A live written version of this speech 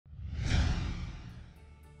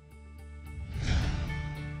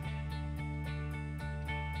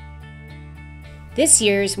This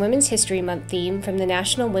year's Women's History Month theme from the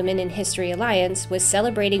National Women in History Alliance was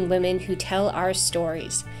celebrating women who tell our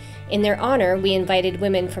stories. In their honor, we invited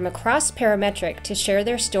women from across Parametric to share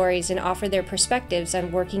their stories and offer their perspectives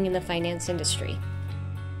on working in the finance industry.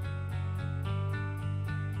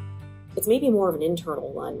 It's maybe more of an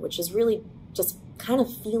internal one, which is really just kind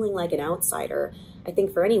of feeling like an outsider. I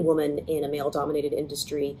think for any woman in a male-dominated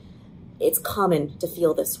industry, it's common to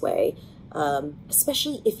feel this way.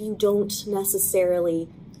 Especially if you don't necessarily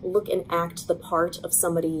look and act the part of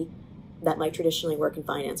somebody that might traditionally work in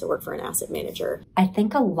finance or work for an asset manager. I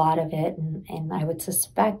think a lot of it, and I would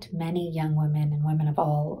suspect many young women and women of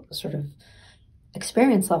all sort of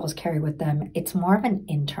experience levels carry with them, it's more of an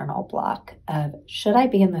internal block of, should I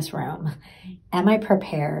be in this room? Am I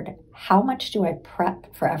prepared? How much do I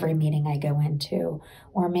prep for every meeting I go into?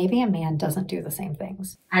 Or maybe a man doesn't do the same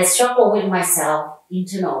things. I struggle with myself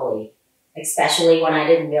internally, especially when I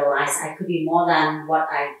didn't realize I could be more than what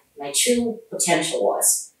my true potential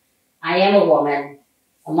was. I am a woman,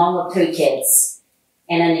 a mom of 3 kids,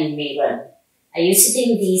 and an immigrant. I used to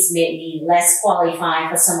think these made me less qualified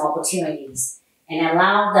for some opportunities and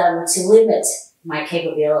allowed them to limit my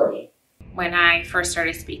capability. When I first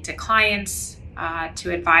started to speak to clients,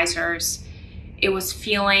 to advisors, it was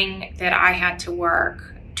feeling that I had to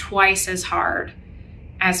work twice as hard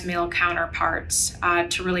as male counterparts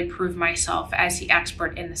to really prove myself as the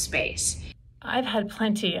expert in the space. I've had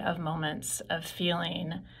plenty of moments of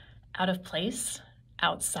feeling out of place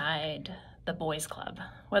outside the boys' club,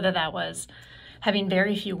 whether that was having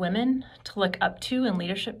very few women to look up to in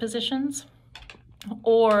leadership positions,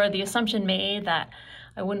 or the assumption made that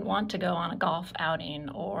I wouldn't want to go on a golf outing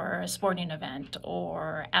or a sporting event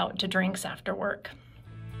or out to drinks after work.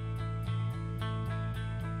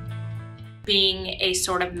 Being a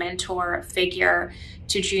sort of mentor figure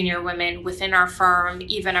to junior women within our firm,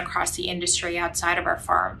 even across the industry outside of our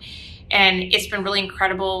firm. And it's been really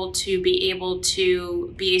incredible to be able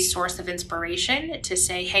to be a source of inspiration to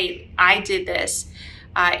say, hey, I did this.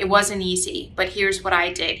 It wasn't easy, but here's what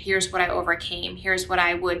I did. Here's what I overcame. Here's what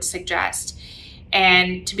I would suggest.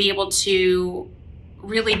 And to be able to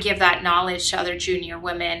really give that knowledge to other junior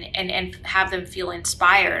women and have them feel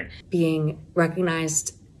inspired. Being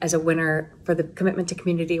recognized as a winner for the Commitment to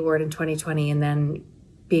Community Award in 2020, and then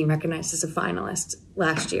being recognized as a finalist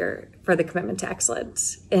last year for the Commitment to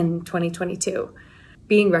Excellence in 2022.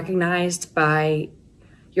 Being recognized by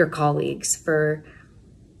your colleagues for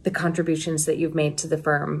the contributions that you've made to the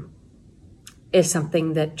firm is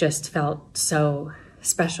something that just felt so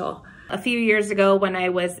special. A few years ago, when I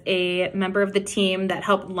was a member of the team that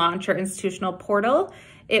helped launch our institutional portal,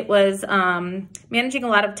 it was managing a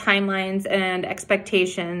lot of timelines and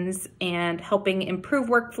expectations and helping improve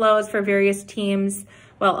workflows for various teams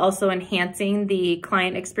while also enhancing the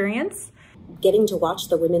client experience. Getting to watch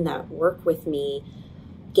the women that work with me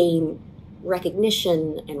gain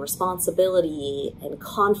recognition and responsibility and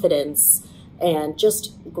confidence and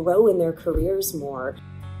just grow in their careers more.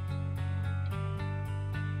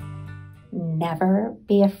 Never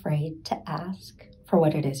be afraid to ask for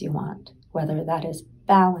what it is you want, whether that is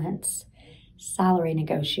balance, salary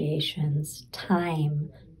negotiations, time,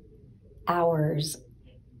 hours,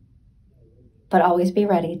 but always be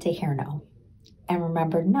ready to hear no. And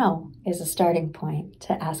remember, no is a starting point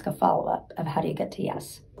to ask a follow-up of how do you get to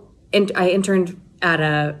yes. And I interned at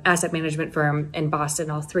an asset management firm in Boston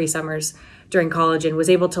all 3 summers during college and was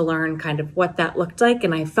able to learn kind of what that looked like.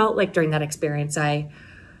 And I felt like during that experience, I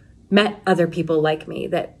met other people like me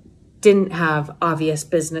that didn't have obvious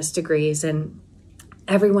business degrees, and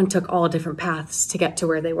everyone took all different paths to get to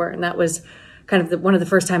where they were. And that was kind of one of the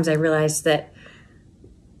first times I realized that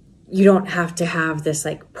you don't have to have this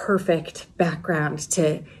like perfect background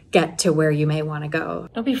to get to where you may want to go.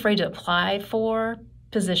 Don't be afraid to apply for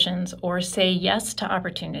positions or say yes to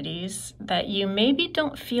opportunities that you maybe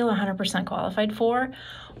don't feel 100% qualified for,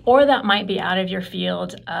 or that might be out of your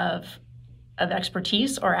field of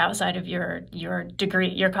expertise or outside of your degree,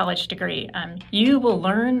 your college degree. You will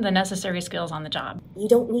learn the necessary skills on the job. You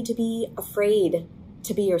don't need to be afraid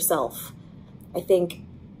to be yourself. I think,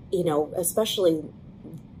 especially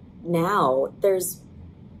now, there's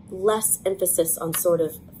less emphasis on sort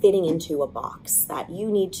of fitting into a box, that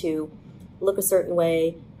you need to look a certain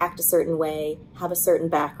way, act a certain way, have a certain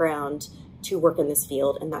background to work in this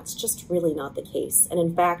field, and that's just really not the case. And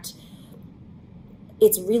in fact,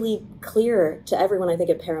 it's really clear to everyone, I think,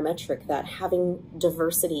 at Parametric that having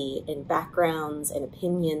diversity in backgrounds and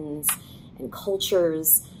opinions and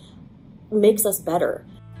cultures makes us better.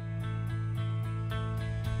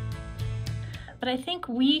 But I think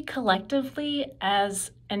we collectively as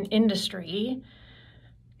an industry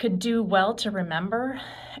could do well to remember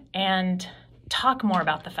and talk more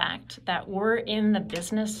about the fact that we're in the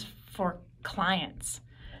business for clients.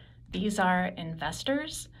 These are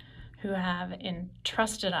investors who have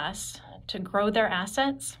entrusted us to grow their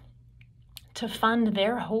assets, to fund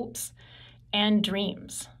their hopes and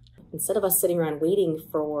dreams. Instead of us sitting around waiting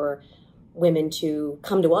for women to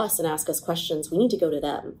come to us and ask us questions, we need to go to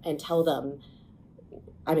them and tell them,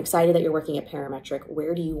 I'm excited that you're working at Parametric.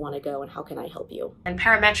 Where do you want to go and how can I help you? And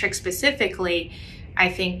Parametric specifically, I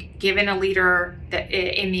think, given a leader that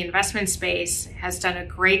in the investment space has done a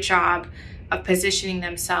great job of positioning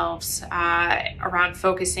themselves around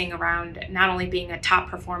focusing around not only being a top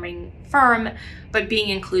performing firm, but being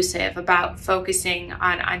inclusive, about focusing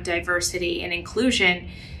on diversity and inclusion.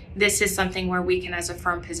 This is something where we can, as a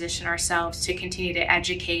firm, position ourselves to continue to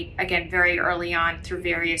educate, again, very early on through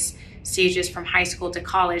various stages from high school to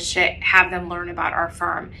college, to have them learn about our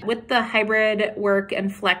firm. With the hybrid work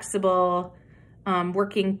and flexible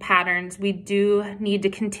working patterns, we do need to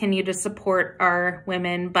continue to support our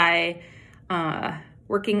women by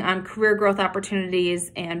working on career growth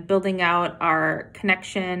opportunities and building out our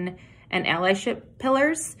connection and allyship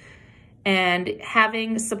pillars, and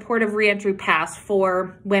having supportive reentry paths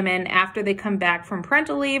for women after they come back from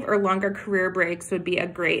parental leave or longer career breaks would be a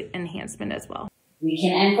great enhancement as well. We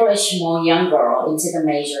can encourage more young girls into the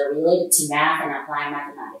major related to math and applied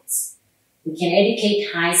mathematics. We can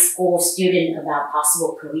educate high school students about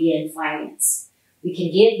possible career in finance. We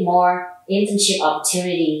can give more internship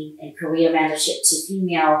opportunity and career mentorship to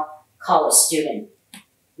female college students.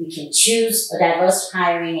 We can choose a diverse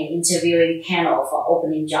hiring and interviewing panel for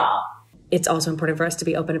opening jobs. It's also important for us to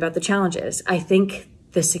be open about the challenges. I think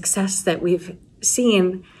the success that we've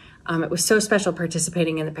seen, it was so special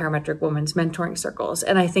participating in the Parametric Women's Mentoring Circles.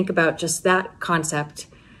 And I think about just that concept,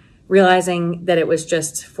 realizing that it was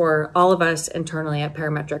just for all of us internally at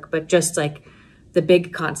Parametric, but just like the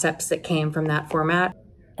big concepts that came from that format.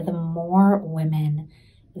 The more women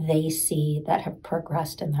they see that have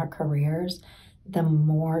progressed in their careers, the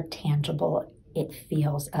more tangible it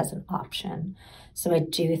feels as an option. So I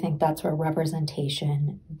do think that's where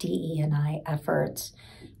representation, DE&I efforts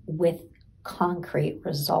with concrete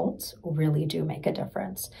results really do make a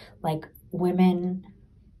difference. Like, women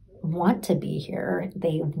want to be here,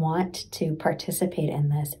 they want to participate in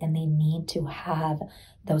this, and they need to have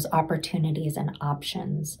those opportunities and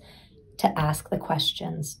options to ask the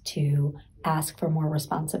questions, to ask for more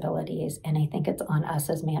responsibilities. And I think it's on us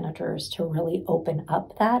as managers to really open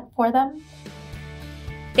up that for them.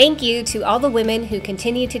 Thank you to all the women who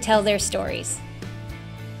continue to tell their stories.